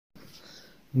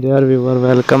Dear viewer,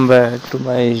 welcome back to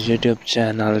my YouTube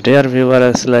channel. Dear viewer,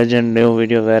 as legend new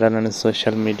video viral on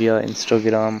social media,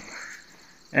 Instagram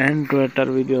and Twitter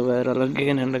video viral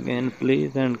again and again.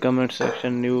 Please and comment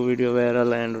section new video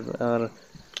viral and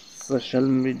social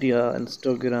media,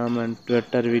 Instagram and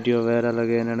Twitter video viral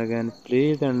again and again.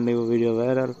 Please and new video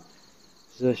viral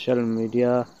social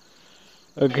media.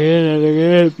 Again and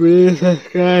again, please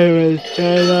subscribe my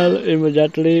channel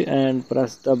immediately and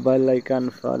press the bell icon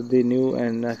for the new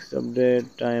and next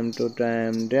update time to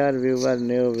time. Dear viewer,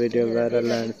 new video viral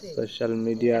and social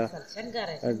media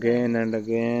again and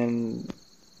again.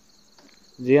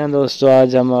 जी हाँ दोस्तों,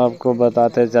 आज हम आपको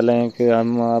बताते चलें कि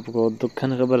हम आपको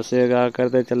दुखन खबर से आगाह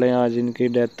करते चलें। आज इनकी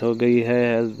डेथ हो गई है,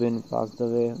 has been passed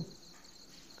away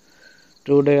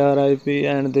today RIP,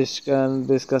 and this can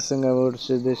discussing about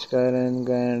this caring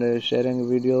and sharing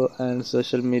video and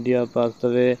social media passed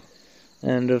away,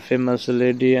 and a famous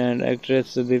lady and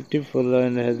actress beautiful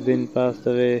and has been passed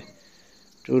away.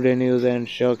 Today news and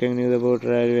shocking news about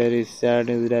very sad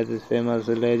news that is famous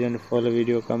legend. Follow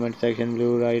video comment section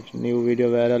below, write new video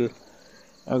viral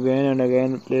again and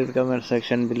again. Please comment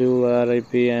section below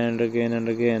RIP and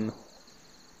again.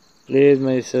 Please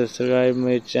my subscribe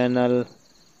my channel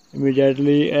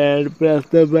immediately and press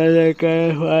the bell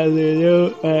icon for the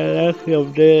new and next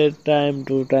update time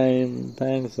to time.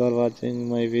 Thanks for watching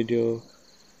my video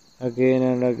again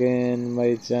and again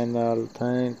my channel.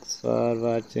 Thanks for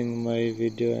watching my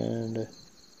video and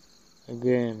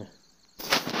again.